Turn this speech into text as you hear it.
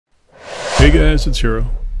Hey guys, it's Hero.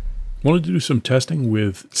 Wanted to do some testing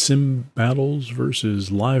with sim battles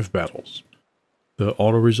versus live battles. The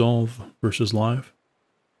auto-resolve versus live.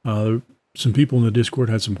 Some people in the Discord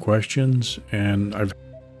had some questions, and I've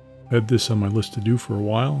had this on my list to do for a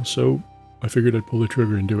while, so I figured I'd pull the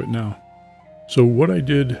trigger and do it now. So what I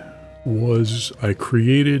did was I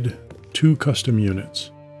created two custom units.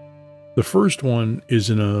 The first one is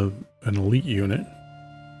in an elite unit.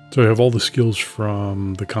 So I have all the skills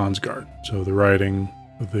from the Khan's Guard. So the riding,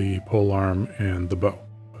 the polearm, and the bow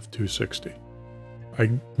of 260.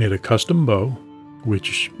 I made a custom bow,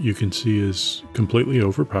 which you can see is completely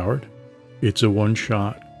overpowered. It's a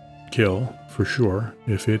one-shot kill for sure.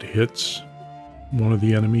 If it hits one of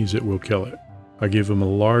the enemies, it will kill it. I gave them a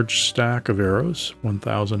large stack of arrows,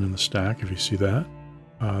 1,000 in the stack, if you see that.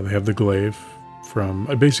 They have the glaive from...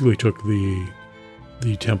 I basically took the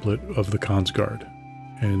template of the Khan's Guard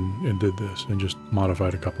and did this and just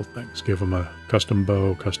modified a couple things. Gave them a custom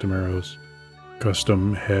bow, custom arrows,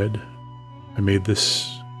 custom head. I made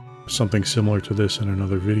this something similar to this in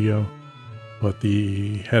another video, but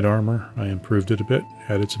the head armor, I improved it a bit,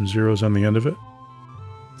 added some zeros on the end of it.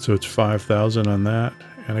 So it's 5,000 on that,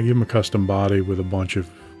 and I give them a custom body with a bunch of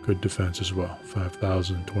good defense as well.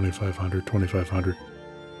 5,000, 2,500, 2,500.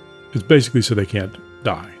 It's basically so they can't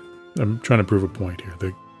die. I'm trying to prove a point here.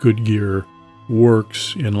 The good gear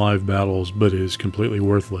works in live battles, but is completely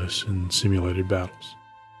worthless in simulated battles.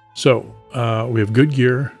 So, we have good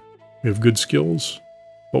gear, we have good skills,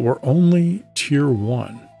 but we're only tier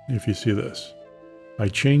 1, if you see this. I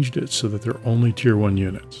changed it so that they're only tier 1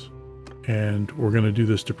 units. And we're going to do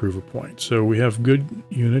this to prove a point. So we have good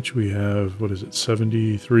units. We have, what is it,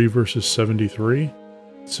 73 versus 73.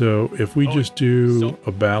 So if we just do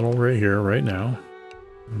a battle right here, right now,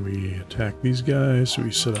 and we attack these guys, so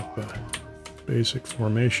we set up a basic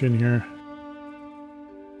formation here.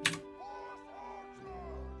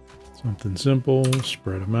 Something simple,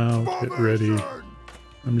 spread them out, get ready.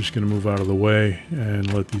 I'm just going to move out of the way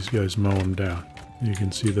and let these guys mow them down. You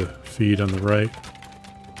can see the feed on the right.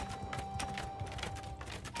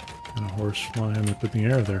 And a horse flying up in the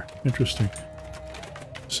air there. Interesting.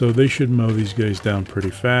 So they should mow these guys down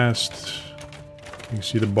pretty fast. You can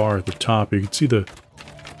see the bar at the top. You can see the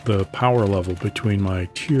power level between my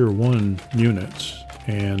tier 1 units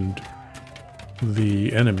and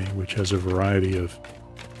the enemy, which has a variety of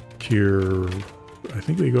tier... I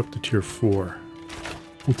think they go up to tier 4.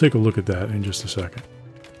 We'll take a look at that in just a second.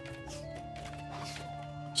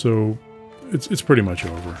 So it's pretty much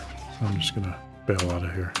over. I'm just gonna bail out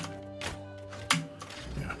of here.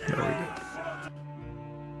 Yeah, there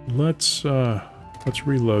we go. Let's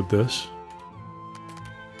reload this.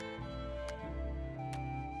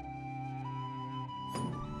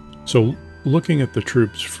 So, looking at the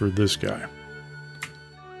troops for this guy.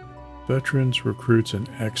 Veterans, recruits, and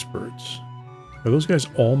experts. Are those guys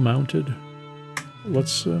all mounted?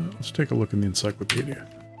 Let's take a look in the encyclopedia.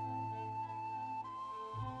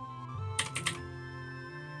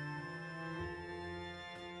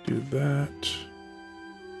 Do that.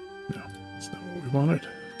 No, that's not what we wanted.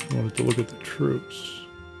 We wanted to look at the troops.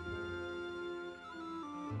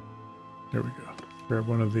 There we go. Grab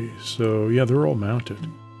one of these. So, yeah, they're all mounted.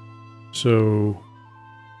 So,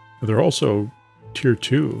 they're also tier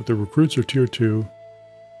 2. The recruits are tier 2,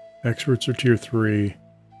 experts are tier 3,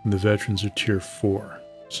 and the veterans are tier 4.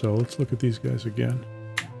 So let's look at these guys again.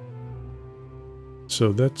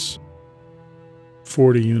 So that's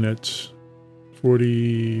 40 units,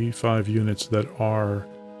 45 units that are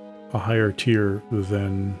a higher tier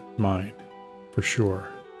than mine, for sure.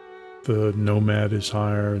 The Nomad is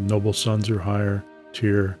higher, Noble Sons are higher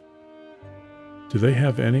tier. Do they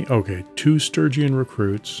have any? Okay, 2 Sturgian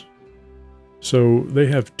recruits. So they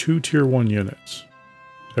have 2 tier 1 units.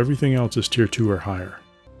 Everything else is tier 2 or higher.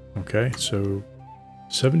 Okay, so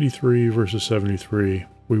 73 versus 73.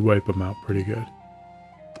 We wipe them out pretty good.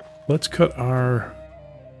 Let's cut our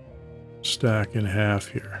stack in half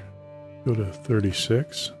here. Go to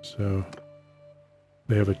 36. So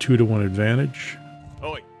they have a 2-to-1 advantage.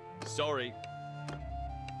 Oi, sorry.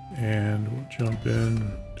 And we'll jump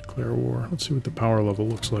in. Declare war. Let's see what the power level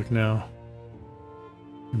looks like now.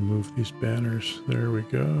 Remove these banners. There we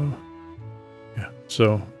go. Yeah,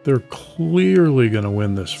 so they're clearly going to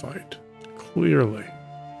win this fight. Clearly.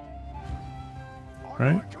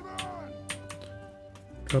 Right?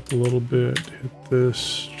 Up a little bit. Hit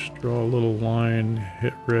this. Just draw a little line.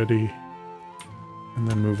 Hit ready. And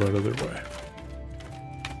then move out of their way.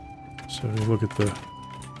 So you look at the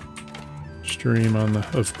stream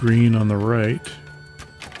of green on the right.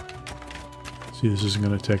 See, this isn't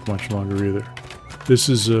going to take much longer either. This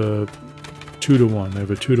is 2-to-1. They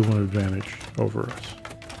have a 2-to-1 advantage over us.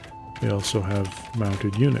 They also have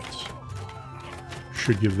mounted units.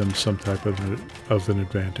 Should give them some type of an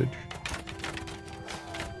advantage.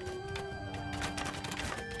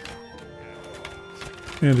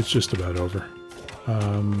 And it's just about over.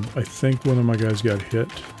 I think one of my guys got hit.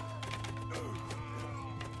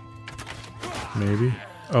 Maybe.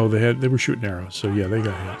 Oh, they were shooting arrows, so yeah, they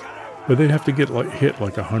got hit. But they'd have to get hit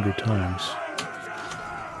like 100 times.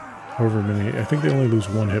 However many. I think they only lose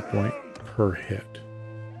 1 hit point per hit.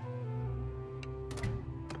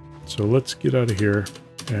 So let's get out of here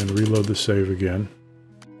and reload the save again.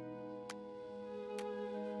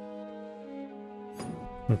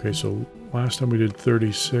 Okay, so last time we did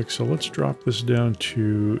 36, so let's drop this down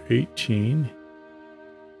to 18.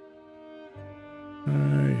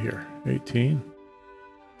 Here, 18.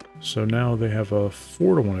 So now they have a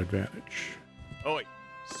 4-to-1 advantage. Oi,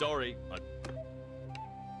 sorry.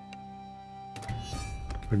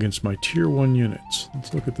 Against my tier 1 units.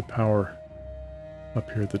 Let's look at the power up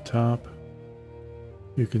here at the top.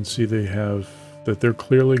 You can see they have that they're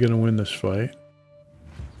clearly going to win this fight.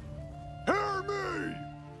 Hear me!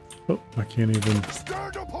 Oh, I can't even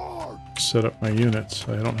set up my units.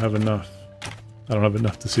 I don't have enough. I don't have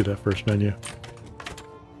enough to see that first menu.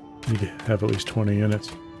 Need to have at least 20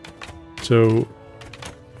 units. So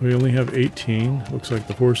we only have 18. Looks like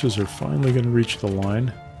the horses are finally going to reach the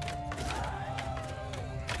line.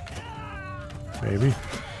 Maybe.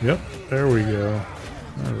 Yep, there we go.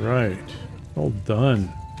 All right. All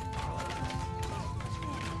done.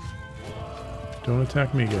 Don't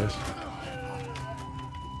attack me, guys.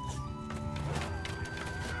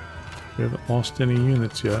 We haven't lost any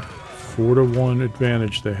units yet. 4-to-1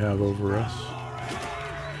 advantage they have over us.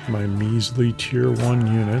 My measly tier 1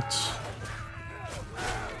 units.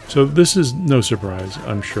 So this is no surprise,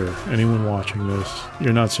 I'm sure. Anyone watching this,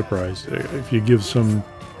 you're not surprised. If you give some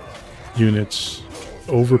units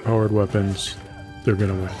overpowered weapons, they're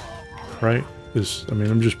going to win. Right? I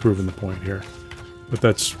mean, I'm just proving the point here. But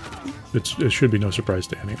it should be no surprise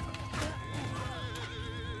to anyone.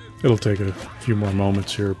 It'll take a few more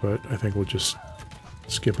moments here, but I think we'll just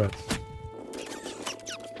skip it.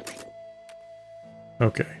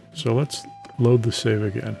 Okay, so let's load the save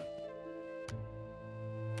again.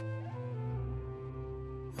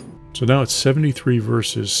 So now it's 73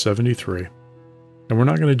 versus 73. And we're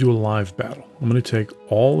not going to do a live battle. I'm going to take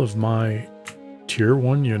all of my tier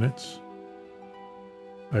 1 units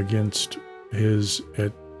against his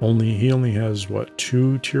he only has what,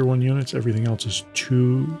 2 tier 1 units? Everything else is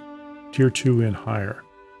tier 2 and higher.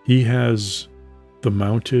 He has the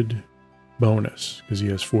mounted bonus because he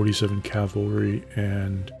has 47 cavalry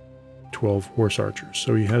and 12 horse archers.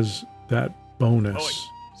 So he has that bonus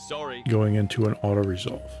going into an auto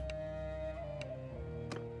resolve.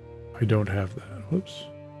 I don't have that. Whoops.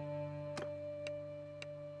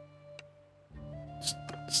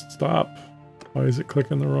 Stop. Why is it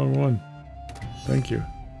clicking the wrong one? Thank you.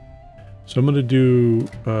 So I'm going to do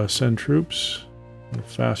send troops.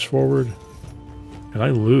 Fast forward. And I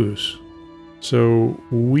lose. So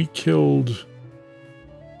we killed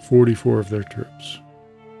 44 of their troops.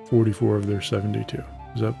 44 of their 72.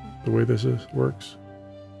 Is that the way this works?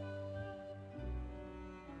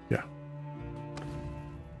 Yeah.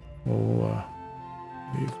 We'll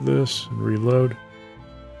leave this and reload.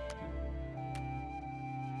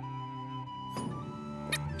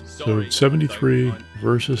 So 73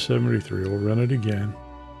 versus 73. We'll run it again.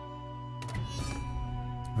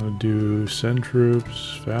 I'll do send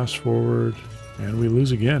troops, fast forward, and we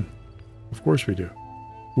lose again. Of course we do.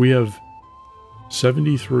 We have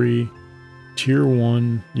 73 tier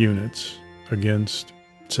 1 units against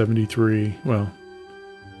 73, well,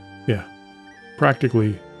 yeah,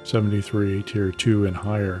 practically 73 tier 2 and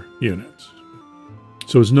higher units.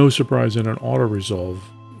 So it's no surprise in an auto resolve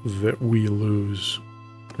that we lose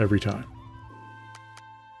every time.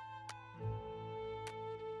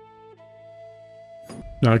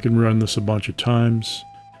 Now I can run this a bunch of times.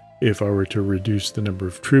 If I were to reduce the number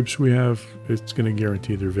of troops we have, it's going to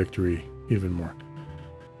guarantee their victory even more.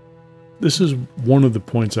 This is one of the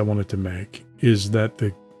points I wanted to make, is that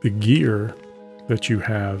the gear that you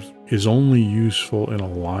have is only useful in a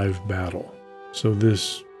live battle. So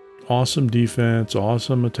this awesome defense,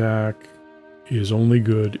 awesome attack is only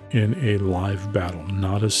good in a live battle,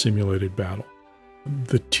 not a simulated battle.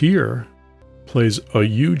 The tier plays a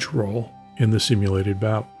huge role in the simulated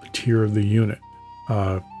battle, the tier of the unit.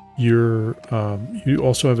 You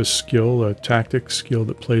also have a skill, a tactics skill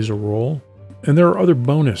that plays a role. And there are other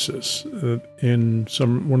bonuses. In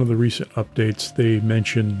one of the recent updates, they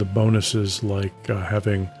mentioned the bonuses like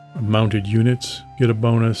having mounted units get a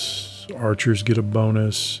bonus. Archers get a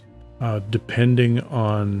bonus. Depending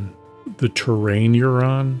on the terrain you're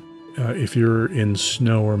on, if you're in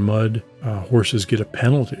snow or mud, horses get a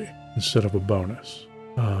penalty instead of a bonus.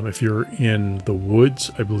 If you're in the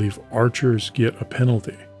woods, I believe archers get a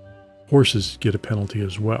penalty. Horses get a penalty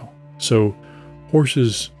as well. So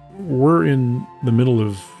horses, we're in the middle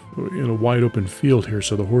of a wide open field here,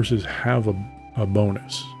 so the horses have a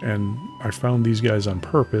bonus. And I found these guys on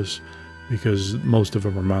purpose because most of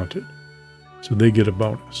them are mounted. So they get a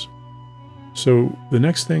bonus. So the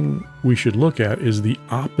next thing we should look at is the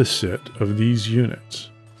opposite of these units.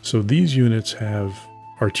 So these units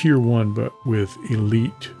are tier 1 but with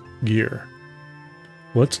elite gear.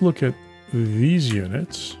 Let's look at these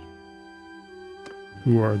units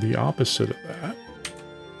who are the opposite of that.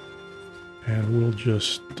 And we'll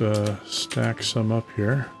just stack some up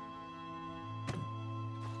here.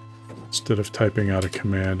 Instead of typing out a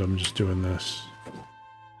command, I'm just doing this.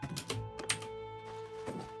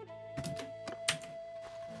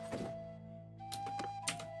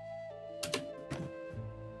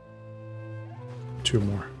 Two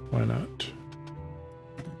more. Why not?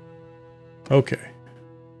 Okay.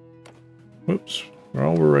 Whoops.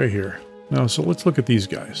 Well, we're right here. Now, so let's look at these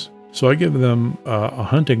guys. So I give them a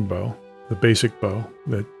hunting bow, the basic bow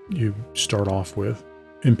that you start off with.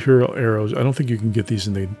 Imperial arrows. I don't think you can get these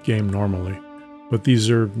in the game normally, but these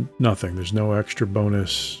are nothing. There's no extra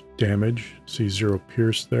bonus damage. See 0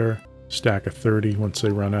 pierce there. Stack of 30. Once they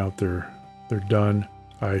run out, they're done.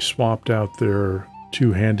 I swapped out their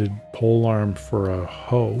two-handed polearm for a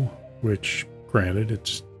hoe, which granted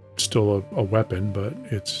it's still a weapon, but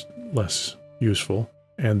it's less useful.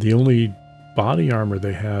 And the only body armor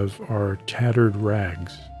they have are tattered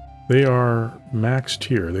rags. They are max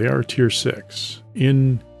tier. They are tier 6.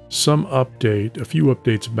 In some update, a few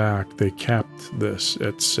updates back, they capped this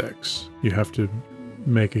at 6. You have to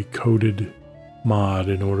make a coded mod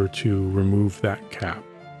in order to remove that cap.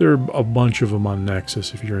 There are a bunch of them on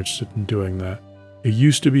Nexus if you're interested in doing that. It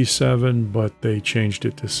used to be 7, but they changed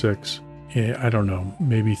it to 6. I don't know,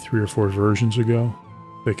 maybe 3 or 4 versions ago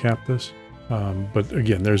they capped this. But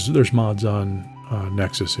again, there's mods on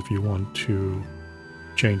Nexus if you want to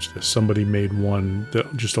change this. Somebody made one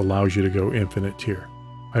that just allows you to go infinite tier.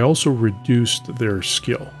 I also reduced their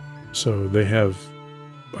skill. So they have,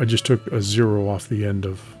 I just took a 0 off the end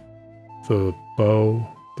of the bow,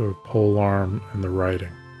 the polearm, and the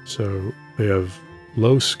riding. So they have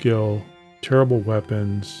low skill, terrible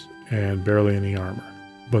weapons, and barely any armor.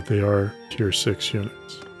 But they are tier 6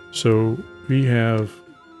 units. So we have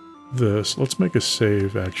this. Let's make a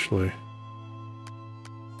save, actually.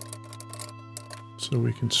 So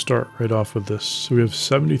we can start right off with this. So we have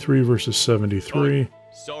 73 versus 73.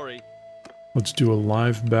 Sorry. Let's do a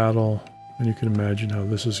live battle, and you can imagine how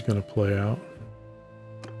this is going to play out.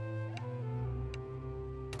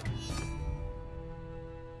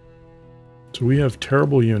 So we have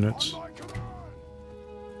terrible units.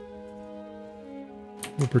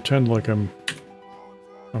 We'll pretend like I'm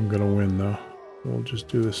gonna win though. We'll just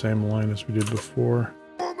do the same line as we did before.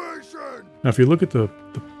 Now if you look at the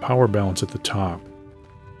power balance at the top,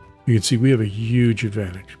 you can see we have a huge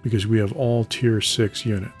advantage because we have all tier 6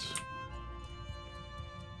 units.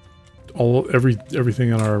 Everything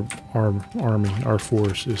in our army, our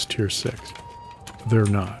force is tier 6. They're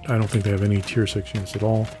not. I don't think they have any tier 6 units at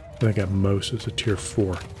all. I think at most it's a tier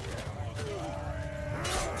 4.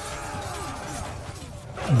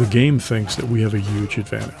 The game thinks that we have a huge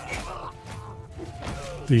advantage.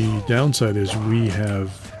 The downside is we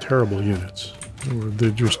have terrible units.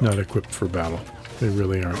 They're just not equipped for battle. They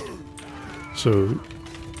really aren't. So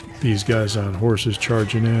these guys on horses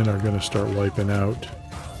charging in are going to start wiping out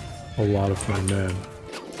a lot of my men.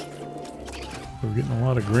 We're getting a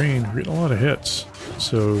lot of green. We're getting a lot of hits.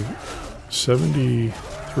 So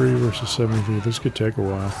 73 versus 73. This could take a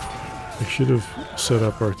while. I should have set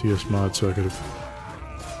up RTS mod so I could have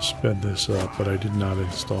sped this up, but I did not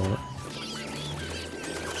install it.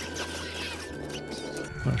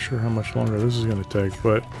 Not sure how much longer this is going to take,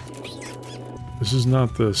 but this is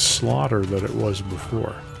not the slaughter that it was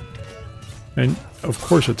before. And of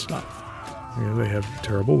course it's not. You know, they have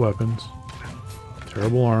terrible weapons,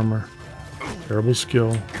 terrible armor, terrible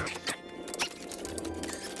skill.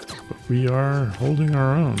 But we are holding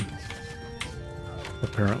our own,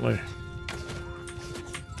 apparently.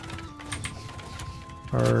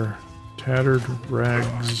 Our tattered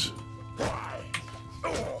rags.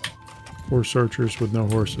 Horse archers with no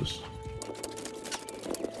horses.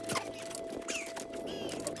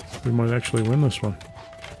 We might actually win this one. I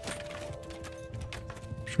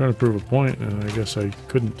was trying to prove a point, and I guess I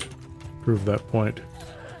couldn't prove that point.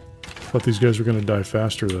 Thought these guys were going to die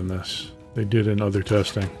faster than this. They did in other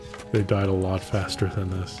testing. They died a lot faster than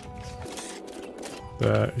this.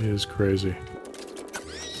 That is crazy.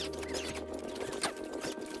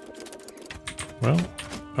 Well,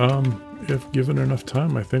 if given enough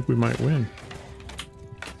time, I think we might win.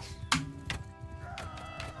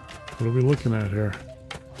 What are we looking at here?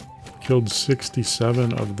 Killed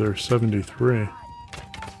 67 of their 73.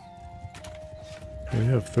 They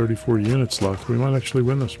have 34 units left. We might actually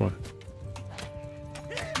win this one.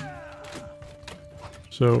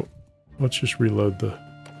 So, let's just reload the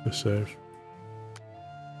save.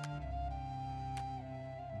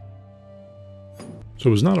 So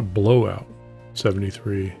it was not a blowout,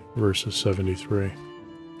 73 versus 73.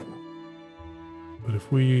 But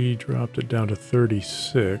if we dropped it down to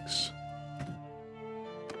 36...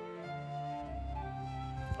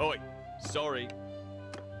 Oi, sorry.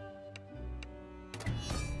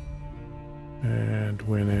 And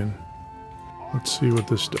went in. Let's see what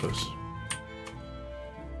this does.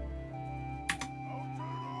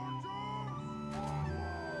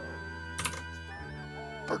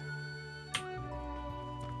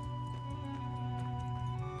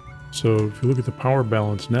 So if you look at the power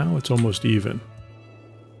balance now, it's almost even.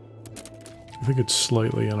 I think it's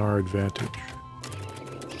slightly in our advantage.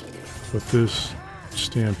 But this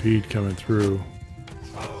stampede coming through,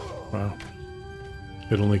 wow.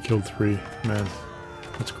 It only killed 3 men.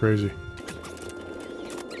 That's crazy.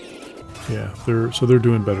 Yeah, they're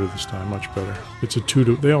doing better this time, much better. It's a 2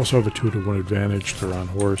 to, they also have a 2-to-1 advantage. They're on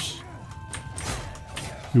horse.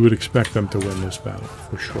 You would expect them to win this battle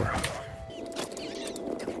for sure.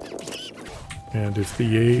 And if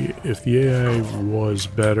the AI was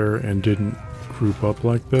better and didn't group up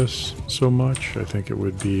like this so much, I think it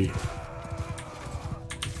would be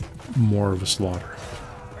more of a slaughter.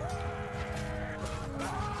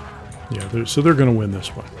 Yeah, so they're going to win this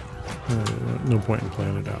one. No point in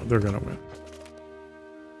playing it out. They're going to win.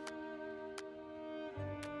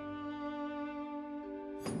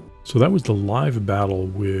 So that was the live battle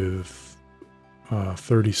with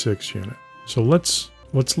 36 units. So let's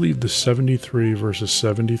leave the 73 versus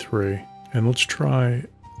 73, and let's try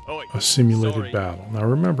a simulated battle. Now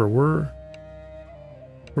remember, we're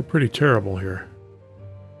pretty terrible here.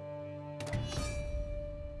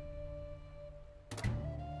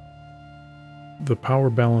 The power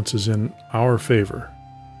balance is in our favor,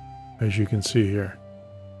 as you can see here.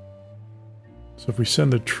 So if we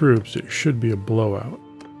send the troops, it should be a blowout.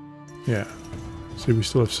 Yeah. See, we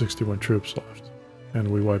still have 61 troops left, and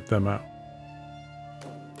we wiped them out.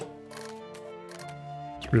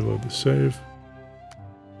 Let's reload the save.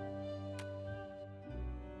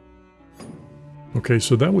 Okay,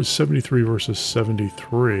 so that was 73 versus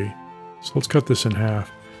 73. So let's cut this in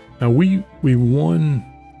half. Now we won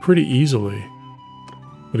pretty easily.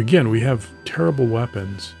 But again, we have terrible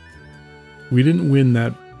weapons. We didn't win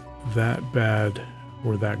that bad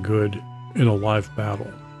or that good in a live battle.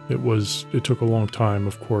 It took a long time,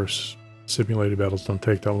 of course. Simulated battles don't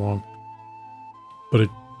take that long. But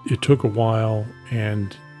it took a while,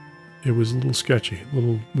 and it was a little sketchy.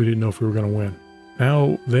 We didn't know if we were going to win.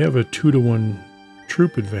 Now they have a 2-to-1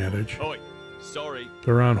 troop advantage. Oi, sorry.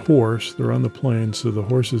 They're on horse. They're on the plain, so the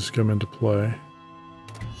horses come into play.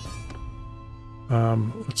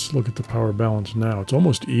 Let's look at the power balance now. It's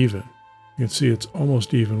almost even. You can see it's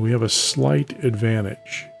almost even. We have a slight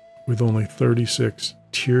advantage with only 36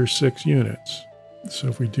 tier 6 units. So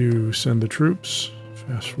if we do send the troops,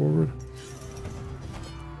 fast forward.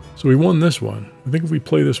 So we won this one. I think if we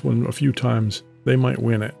play this one a few times, they might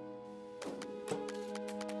win it.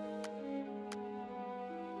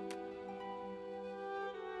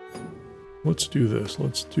 Let's do this.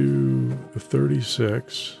 Let's do the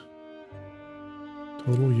 36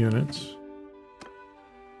 total units.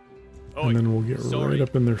 And then we'll get right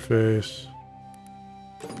up in their face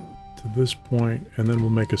to this point, and then we'll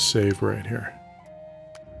make a save right here.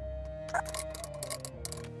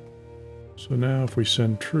 So now if we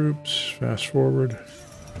send troops, fast forward,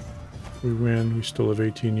 we win. We still have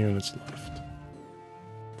 18 units left.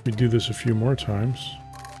 If we do this a few more times,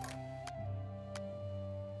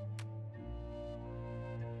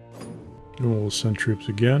 then we'll send troops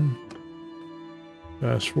again.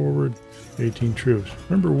 Fast forward, 18 troops.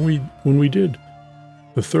 Remember when we did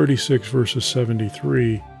the 36 versus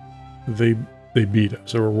 73, they beat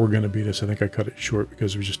us, or were going to beat us. I think I cut it short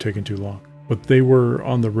because it was just taking too long. But they were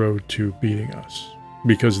on the road to beating us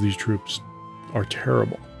because these troops are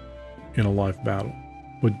terrible in a live battle.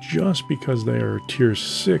 But just because they are tier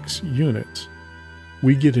 6 units,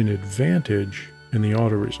 we get an advantage in the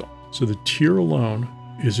auto result. So the tier alone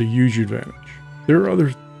is a huge advantage. There are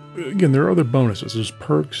other bonuses. There's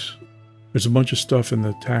perks There's a bunch of stuff in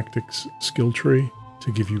the tactics skill tree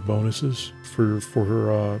to give you bonuses for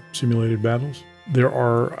simulated battles. There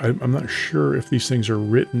are, I'm not sure if these things are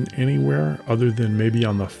written anywhere other than maybe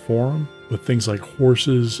on the forum, but things like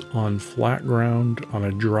horses on flat ground on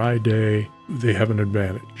a dry day, they have an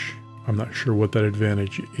advantage. I'm not sure what that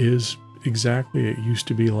advantage is exactly. It used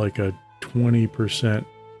to be like a 20%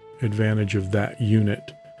 advantage of that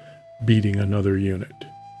unit beating another unit.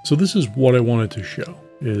 So this is what I wanted to show,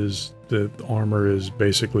 is that armor is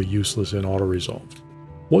basically useless in auto-resolve.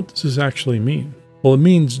 What does this actually mean? Well, it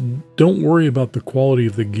means don't worry about the quality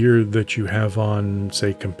of the gear that you have on,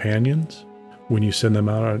 say, companions when you send them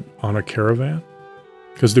out on a caravan,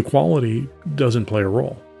 because the quality doesn't play a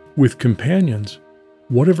role. With companions,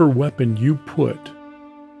 whatever weapon you put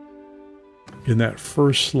in that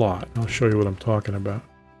first slot, I'll show you what I'm talking about.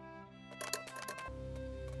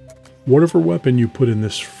 Whatever weapon you put in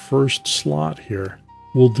this first slot here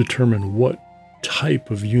will determine what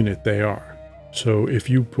type of unit they are. So if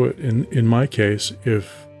you put, in my case,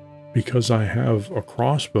 because I have a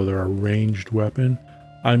crossbow, they're a ranged weapon,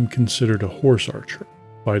 I'm considered a horse archer.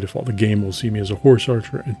 By default, the game will see me as a horse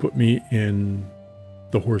archer and put me in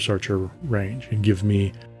the horse archer range and give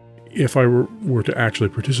me, if I were to actually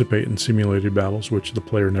participate in simulated battles, which the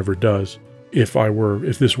player never does, if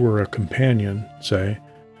this were a companion, say,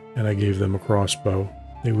 and I gave them a crossbow,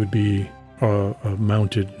 they would be a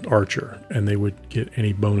mounted archer, and they would get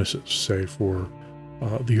any bonuses, say for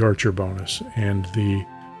the archer bonus and the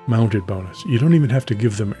mounted bonus. You don't even have to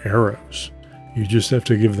give them arrows. You just have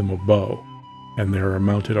to give them a bow, and they're a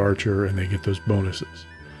mounted archer, and they get those bonuses.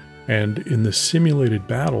 And in the simulated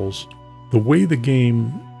battles, the way the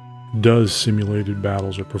game does simulated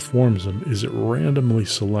battles or performs them is it randomly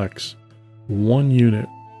selects one unit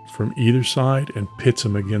from either side and pits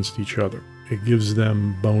them against each other. It gives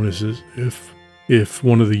them bonuses if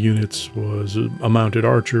one of the units was a mounted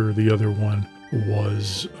archer, the other one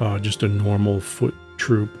was just a normal foot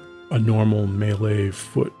troop, a normal melee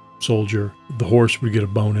foot soldier. The horse would get a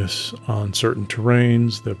bonus on certain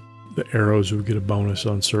terrains, the arrows would get a bonus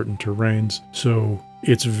on certain terrains. So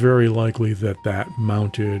it's very likely that that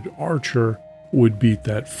mounted archer would beat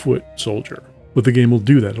that foot soldier. But the game will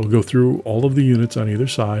do that. It'll go through all of the units on either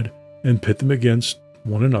side and pit them against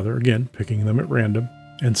one another, again, picking them at random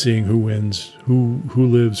and seeing who wins, who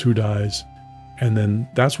lives, who dies. And then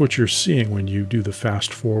that's what you're seeing when you do the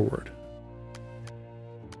fast forward.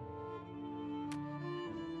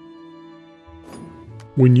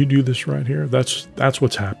 When you do this right here, that's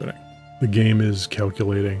what's happening. The game is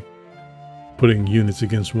calculating, putting units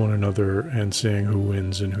against one another and seeing who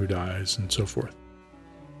wins and who dies and so forth.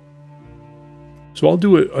 So I'll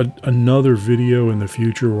do another video in the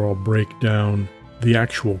future where I'll break down the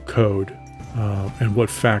actual code and what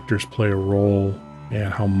factors play a role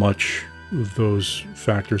and how much those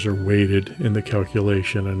factors are weighted in the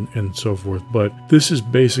calculation and so forth. But this is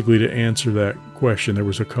basically to answer that question. There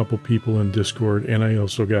was a couple people in Discord, and I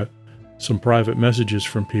also got some private messages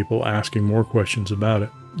from people asking more questions about it.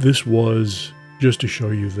 This was just to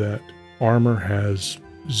show you that armor has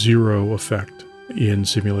zero effect in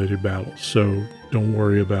simulated battles. So don't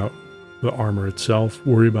worry about the armor itself,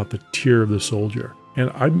 worry about the tier of the soldier. And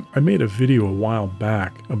I made a video a while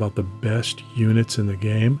back about the best units in the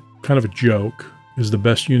game. Kind of a joke, is the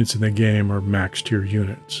best units in the game are max tier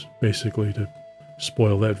units, basically to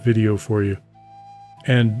spoil that video for you.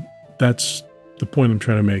 And that's the point I'm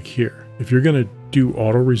trying to make here. If you're going to do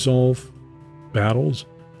auto-resolve battles,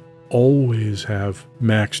 always have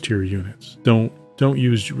max tier units. Don't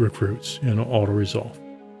use recruits in auto-resolve.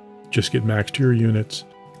 Just get max tier units,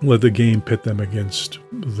 let the game pit them against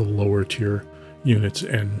the lower tier units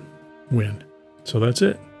and win. So that's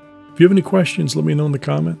it. If you have any questions, let me know in the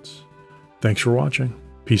comments. Thanks for watching.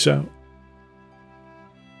 Peace out.